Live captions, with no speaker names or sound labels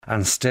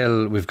and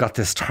still we've got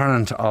this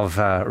torrent of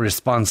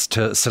response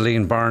to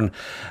Celine Byrne.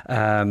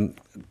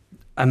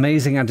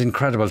 Amazing and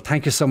incredible.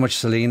 Thank you so much,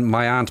 Celine.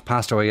 My aunt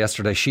passed away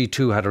yesterday. She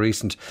too had a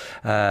recent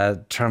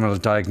terminal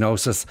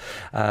diagnosis.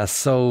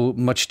 So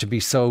much to be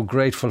so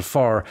grateful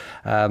for.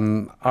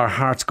 Our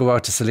hearts go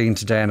out to Celine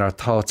today and our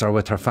thoughts are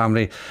with her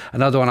family.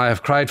 Another one, I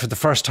have cried for the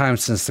first time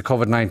since the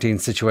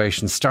Covid-19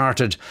 situation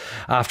started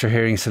after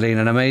hearing Celine.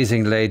 An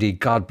amazing lady.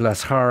 God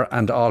bless her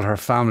and all her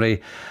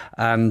family.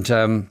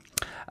 And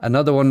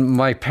another one,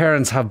 my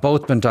parents have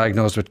both been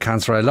diagnosed with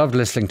cancer. I loved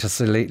listening to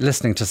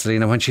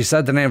Celine. And when she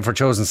said the name of her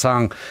chosen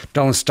song,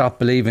 Don't Stop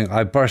Believing,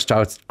 I burst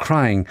out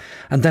crying.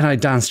 And then I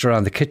danced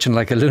around the kitchen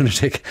like a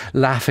lunatic,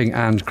 laughing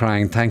and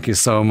crying. Thank you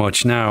so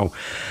much. Now,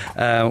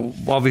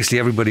 obviously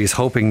everybody is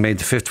hoping May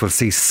the 5th will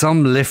see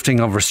some lifting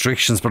of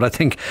restrictions, but I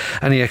think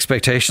any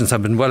expectations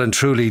have been well and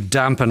truly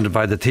dampened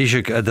by the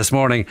Taoiseach this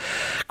morning.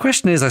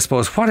 Question is, I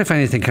suppose, what, if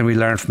anything, can we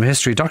learn from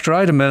history? Dr.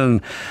 Ida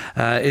Milne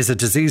is a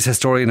disease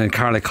historian in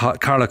Carlow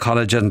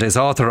College and is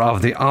author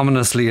of the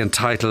ominously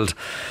entitled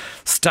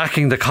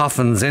Stacking the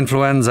Coffins,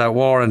 Influenza,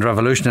 War and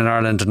Revolution in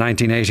Ireland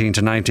 1918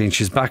 to 19.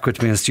 She's back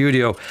with me in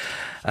studio.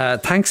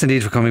 Thanks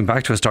indeed for coming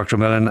back to us, Dr.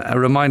 Milne.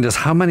 Remind us,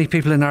 how many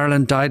people in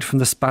Ireland died from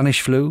the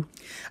Spanish flu?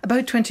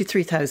 About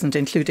 23,000,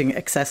 including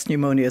excess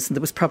pneumonias, and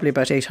there was probably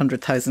about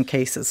 800,000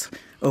 cases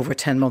over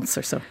 10 months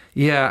or so.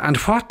 Yeah, and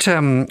what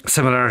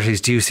similarities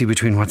do you see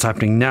between what's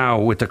happening now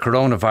with the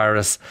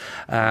coronavirus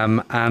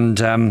and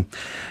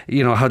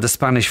how the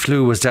Spanish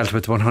flu was dealt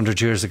with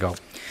 100 years ago?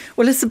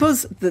 Well, I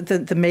suppose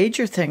the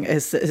major thing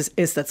is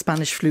that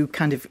Spanish flu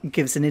kind of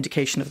gives an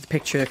indication of the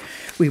picture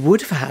we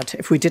would have had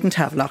if we didn't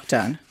have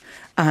lockdown.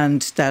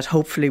 And that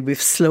hopefully we've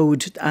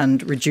slowed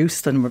and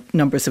reduced the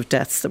numbers of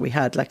deaths that we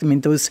had.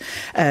 Those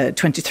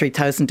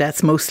 23,000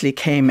 deaths mostly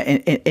came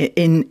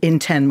in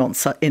 10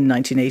 months in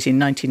 1918,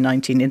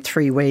 1919, in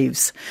 3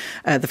 waves.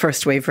 The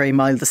first wave very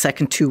mild, the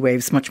second 2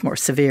 waves much more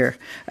severe,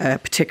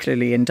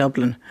 particularly in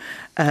Dublin.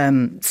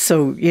 Where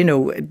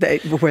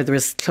there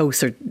is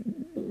closer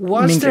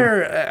Was mingling.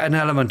 there an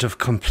element of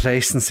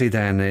complacency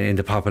then in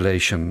the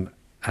population?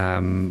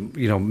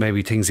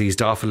 Maybe things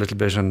eased off a little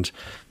bit and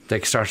they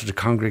started to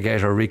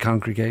congregate or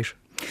recongregate?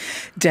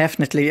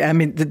 Definitely. I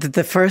mean,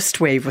 the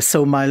first wave was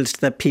so mild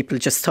that people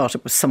just thought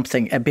it was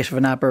a bit of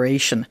an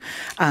aberration.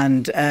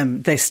 And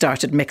they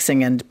started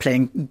mixing and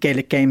playing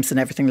Gaelic games and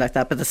everything like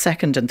that. But the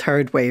second and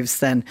third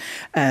waves then,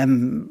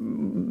 the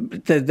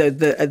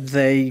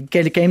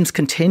Gaelic games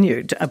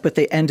continued, but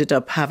they ended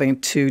up having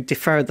to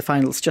defer the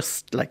finals,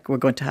 just like we're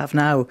going to have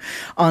now,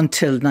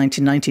 until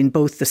 1919.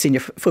 Both the senior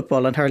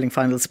football and hurling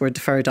finals were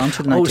deferred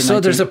until 1919. Oh, so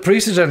there's a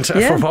precedent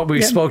for what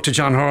we spoke to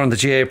John Horan, the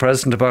GAA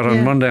president, about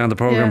on Monday on the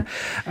programme.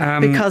 Yeah.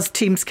 Because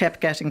teams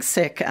kept getting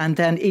sick, and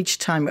then each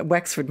time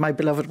Wexford, my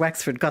beloved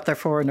Wexford, got their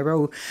 4 in a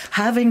row,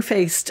 having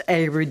faced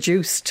a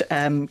reduced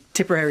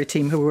Tipperary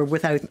team who were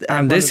without.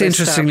 And this,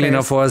 interestingly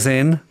enough, was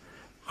in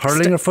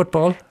hurling or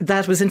football?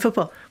 That was in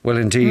football. Well,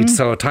 indeed.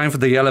 So time for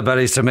the Yellow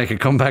Bellies to make a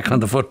comeback on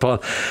the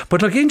football.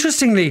 But look,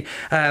 interestingly,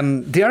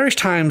 the Irish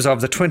Times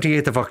of the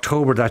 28th of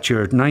October that year,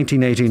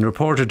 1918,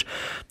 reported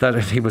that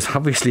he was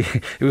obviously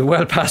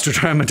well past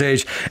retirement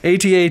age.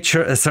 88,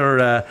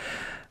 Sir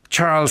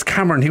Charles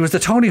Cameron, he was the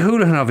Tony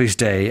Holohan of his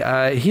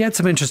day. He had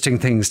some interesting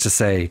things to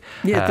say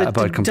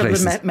about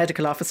complacency. Dublin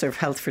Medical Officer of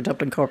Health for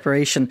Dublin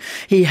Corporation.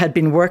 He had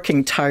been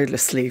working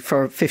tirelessly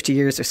for 50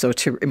 years or so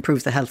to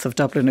improve the health of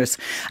Dubliners.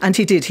 And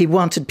he did. He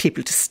wanted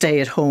people to stay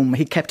at home.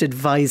 He kept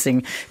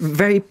advising,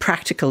 very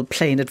practical,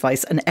 plain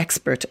advice, an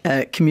expert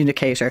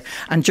communicator.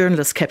 And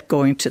journalists kept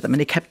going to them.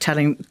 And he kept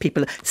telling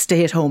people,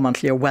 stay at home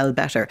until you're well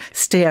better.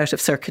 Stay out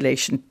of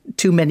circulation.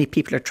 Too many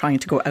people are trying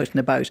to go out and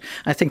about.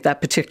 I think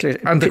that particular...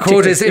 And the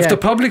quote is, if the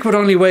public would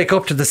only wake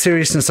up to the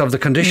seriousness of the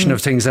condition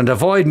of things and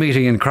avoid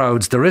meeting in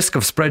crowds, the risk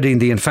of spreading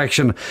the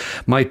infection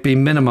might be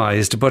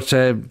minimised. But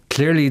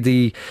clearly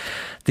the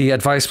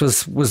advice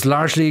was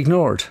largely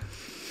ignored.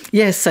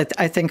 Yes,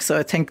 I think so.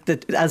 I think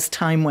that as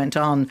time went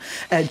on,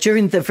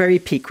 during the very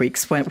peak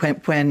weeks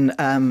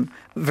when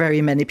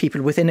very many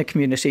people within a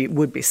community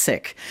would be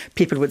sick,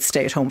 people would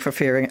stay at home for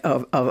fearing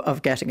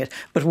of getting it.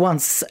 But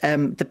once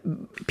the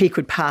peak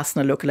would pass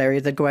in a local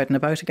area, they'd go out and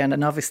about again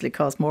and obviously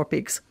cause more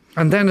peaks.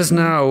 And then as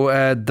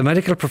now, the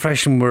medical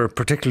profession were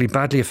particularly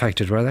badly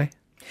affected, were they?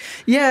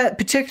 Yeah,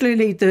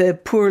 particularly the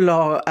poor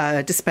law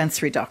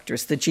dispensary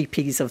doctors, the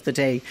GPs of the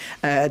day.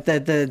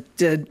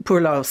 The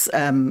poor law's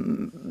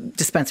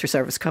dispensary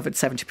service covered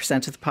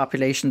 70% of the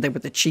population. They were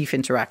the chief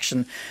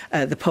interaction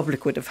the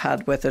public would have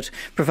had with it,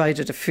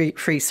 provided a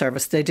free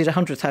service. They did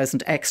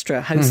 100,000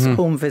 extra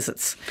home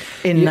visits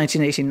in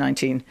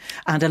 1918-19,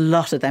 and a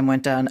lot of them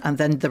went down, and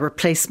then the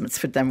replacements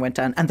for them went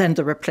down, and then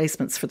the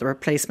replacements for the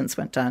replacements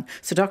went down.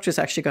 So doctors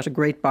actually got a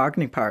great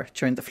bargaining power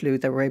during the flu.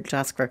 They were able to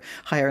ask for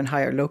higher and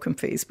higher locum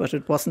fees, but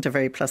it wasn't a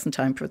very pleasant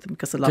time for them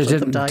because a lot of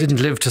them died.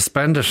 Didn't live to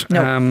spend it.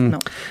 No.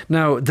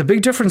 Now, the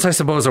big difference, I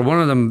suppose, or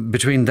one of them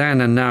between then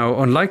and now,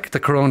 unlike the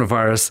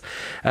coronavirus,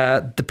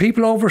 the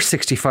people over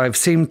 65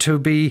 seem to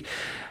be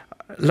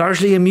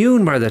largely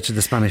immune, were they, to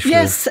the Spanish flu?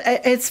 Yes,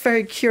 it's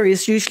very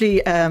curious.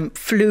 Usually the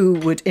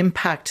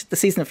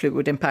seasonal flu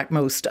would impact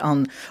most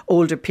on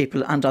older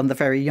people and on the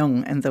very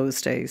young in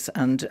those days.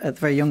 And the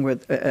very young were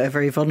a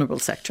very vulnerable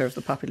sector of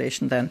the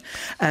population then.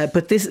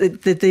 But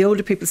the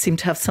older people seem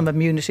to have some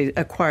immunity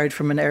acquired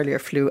from an earlier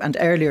flu and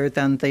earlier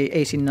than the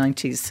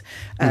 1890s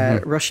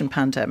Russian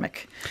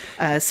pandemic.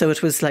 So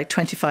it was like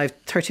 25,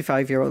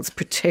 35-year-olds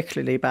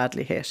particularly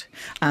badly hit,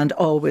 and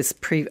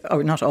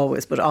not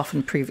always, but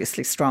often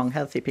previously strong,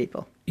 healthy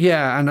people.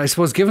 Yeah, and I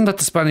suppose given that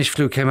the Spanish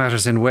flu came at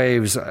us in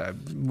waves,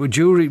 would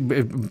you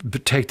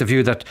take the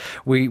view that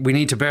we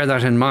need to bear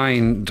that in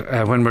mind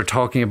when we're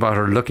talking about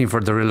or looking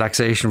for the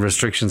relaxation of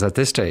restrictions at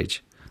this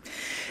stage?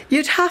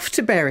 You'd have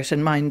to bear it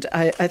in mind.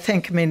 I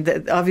think,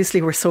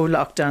 obviously we're so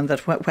locked down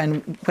that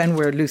when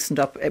we're loosened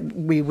up,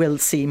 we will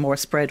see more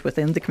spread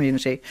within the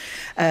community.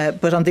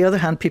 But on the other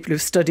hand, people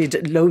who've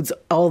studied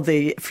all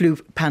the flu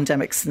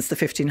pandemics since the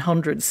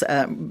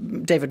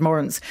 1500s, David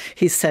Morans,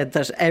 he said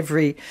that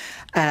every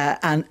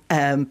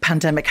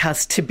pandemic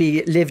has to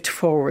be lived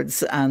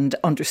forwards and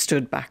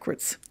understood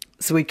backwards.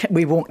 So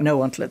we won't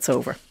know until it's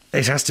over.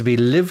 It has to be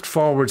lived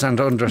forwards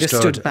and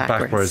understood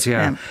backwards.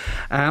 Yeah.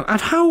 And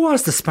how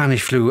was the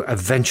Spanish flu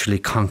eventually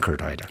conquered,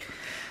 Ida?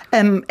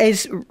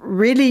 It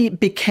really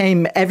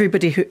became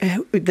everybody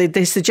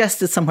they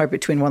suggested somewhere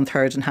between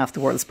 1/3 and half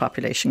the world's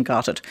population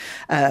got it.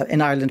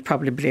 In Ireland,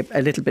 probably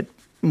a little bit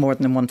more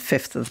than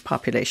 1/5 of the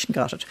population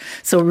got it.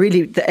 So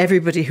really,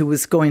 everybody who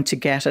was going to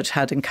get it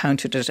had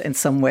encountered it in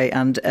some way,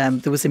 and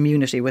there was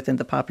immunity within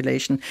the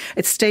population.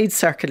 It stayed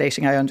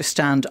circulating, I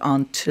understand,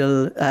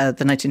 until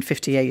the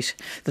 1958,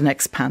 the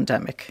next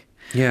pandemic.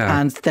 Yeah.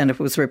 And then it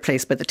was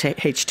replaced by the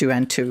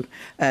H2N2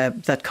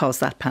 that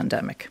caused that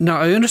pandemic. Now,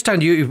 I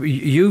understand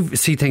you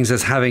see things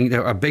as having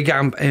a big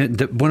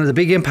one of the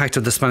big impacts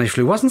of the Spanish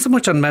flu wasn't so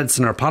much on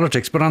medicine or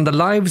politics, but on the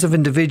lives of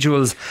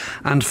individuals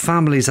and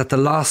families at the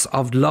loss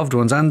of loved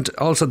ones and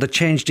also the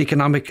changed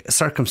economic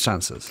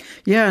circumstances.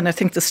 Yeah, and I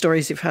think the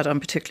stories you've had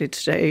on particularly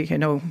today,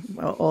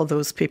 all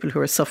those people who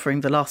are suffering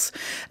the loss.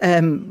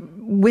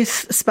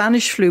 With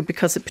Spanish flu,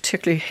 because it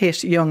particularly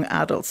hit young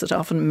adults, it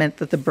often meant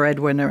that the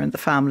breadwinner in the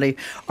family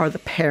or the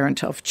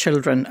parent of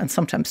children, and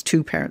sometimes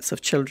two parents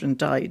of children,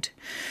 died.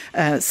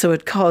 So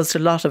it caused a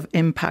lot of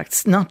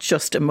impacts, not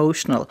just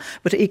emotional,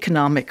 but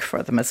economic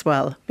for them as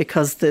well,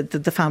 because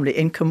the family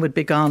income would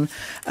be gone.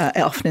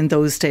 Often in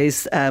those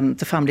days,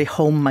 the family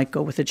home might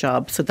go with a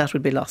job, so that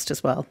would be lost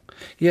as well.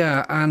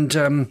 Yeah, and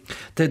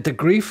the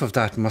grief of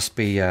that must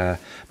be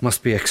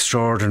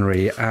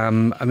extraordinary.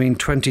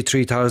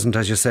 23,000,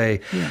 as you say,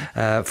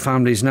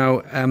 families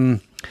now.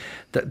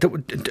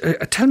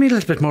 Tell me a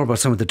little bit more about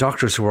some of the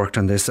doctors who worked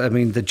on this. The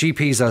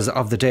GPs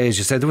of the day, as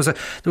you said, there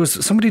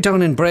was somebody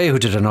down in Bray who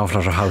did an awful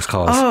lot of house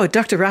calls. Oh,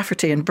 Dr.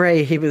 Rafferty in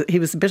Bray, he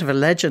was a bit of a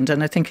legend,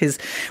 and I think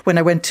when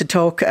I went to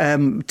talk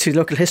to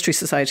local history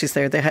societies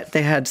there,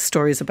 they had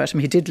stories about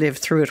him. He did live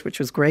through it, which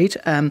was great.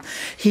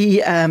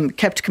 He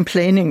kept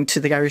complaining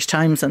to the Irish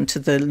Times and to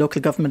the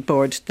local government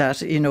board that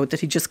that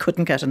he just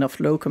couldn't get enough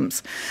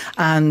locums,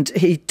 and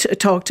he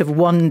talked of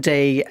one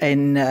day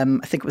in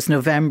I think it was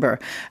November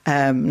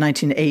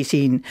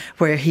 1918,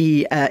 where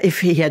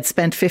if he had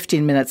spent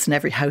 15 minutes in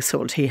every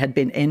household he had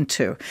been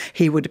into,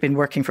 he would have been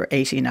working for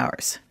 18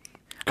 hours.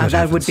 And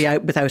that would be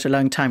out without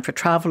allowing time for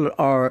travel,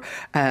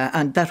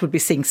 and that would be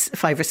seeing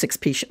 5 or 6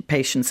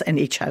 patients in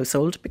each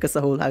household, because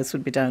the whole house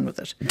would be down with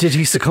it. Did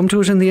he succumb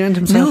to it in the end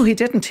himself? No, he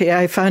didn't.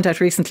 I found out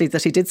recently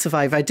that he did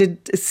survive. I did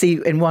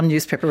see in one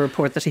newspaper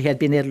report that he had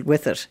been ill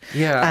with it.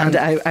 Yeah, and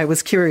I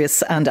was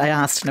curious, and I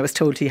asked, and I was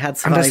told he had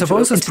survived. And I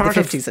suppose into as part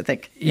the 50s, I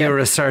think. Your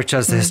research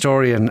as the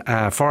historian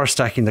for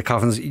Stacking the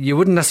Coffins, you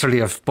wouldn't necessarily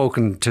have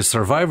spoken to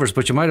survivors,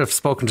 but you might have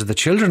spoken to the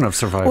children of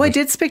survivors. Oh, I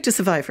did speak to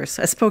survivors.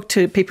 I spoke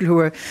to people who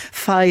were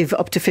 5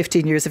 up to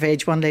 15 years of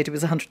age. One lady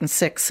was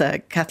 106,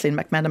 Kathleen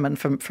McMenamin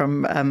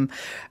from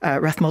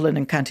Rathmullen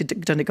in County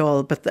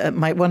Donegal. But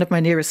one of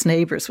my nearest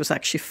neighbours was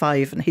actually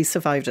 5, and he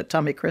survived it.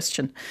 Tommy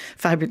Christian,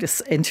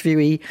 fabulous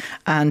interviewee,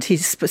 and he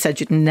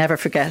said you'd never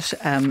forget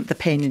the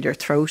pain in your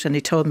throat. And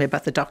he told me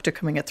about the doctor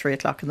coming at 3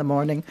 o'clock in the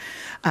morning,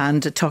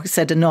 and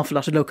said an awful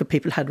lot of local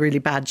people had really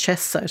bad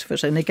chests out of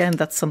it. And again,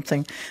 that's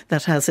something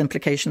that has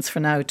implications for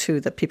now too,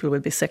 that people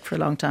will be sick for a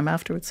long time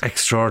afterwards.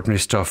 Extraordinary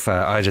stuff,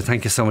 Ida.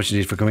 Thank you so much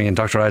indeed for coming in.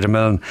 Dr. Ida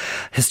Milne,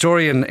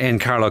 historian in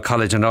Carlow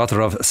College and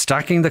author of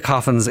Stacking the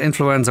Coffins,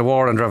 Influenza,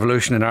 War and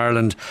Revolution in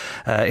Ireland,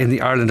 in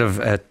the Ireland of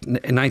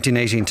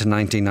 1918 to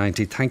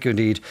 1990. Thank you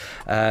indeed.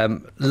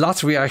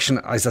 Lots of reaction,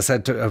 as I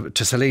said,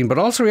 to Celine, but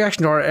also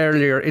reaction to our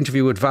earlier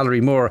interview with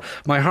Valerie Moore.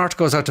 My heart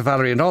goes out to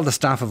Valerie and all the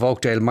staff of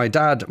Oakdale. My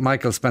dad,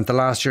 Michael, spent the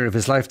last year of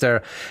his life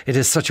there. It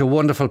is such a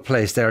wonderful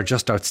place. They are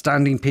just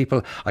outstanding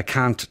people. I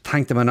can't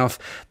thank them enough.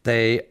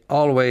 They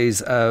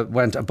always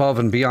went above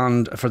and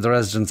beyond for the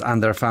residents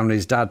and their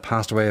families. Dad passed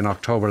passed away in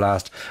October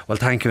last. Well,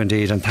 thank you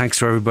indeed, and thanks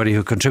to everybody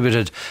who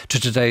contributed to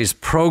today's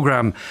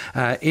programme.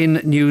 In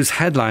news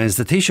headlines,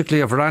 the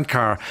Taoiseach of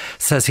Rantcar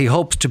says he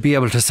hopes to be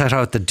able to set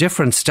out the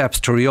different steps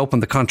to reopen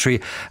the country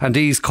and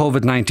ease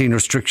COVID-19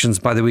 restrictions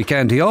by the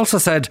weekend. He also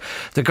said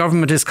the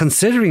government is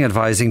considering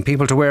advising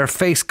people to wear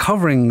face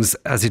coverings,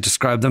 as he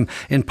described them,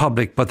 in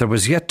public, but there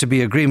was yet to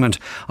be agreement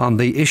on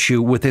the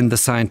issue within the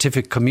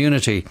scientific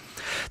community.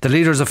 The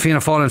leaders of Fianna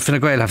Fáil and Fine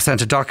Gael have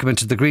sent a document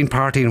to the Green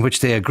Party in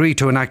which they agree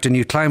to enact a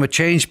new climate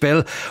change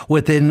bill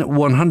within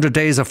 100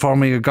 days of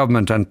forming a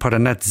government and put a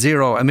net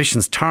zero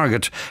emissions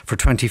target for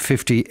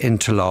 2050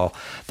 into law.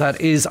 That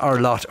is our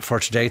lot for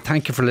today.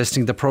 Thank you for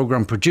listening. The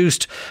programme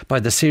produced by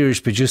the series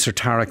producer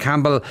Tara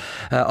Campbell.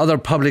 Other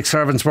public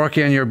servants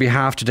working on your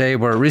behalf today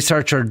were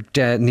researcher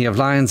Niamh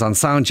Lyons, on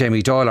sound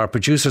Jamie Doyle, our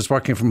producers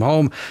working from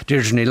home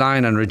Deirdre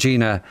Lyon and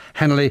Regina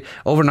Hennelly.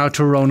 Over now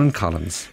to Ronan Collins.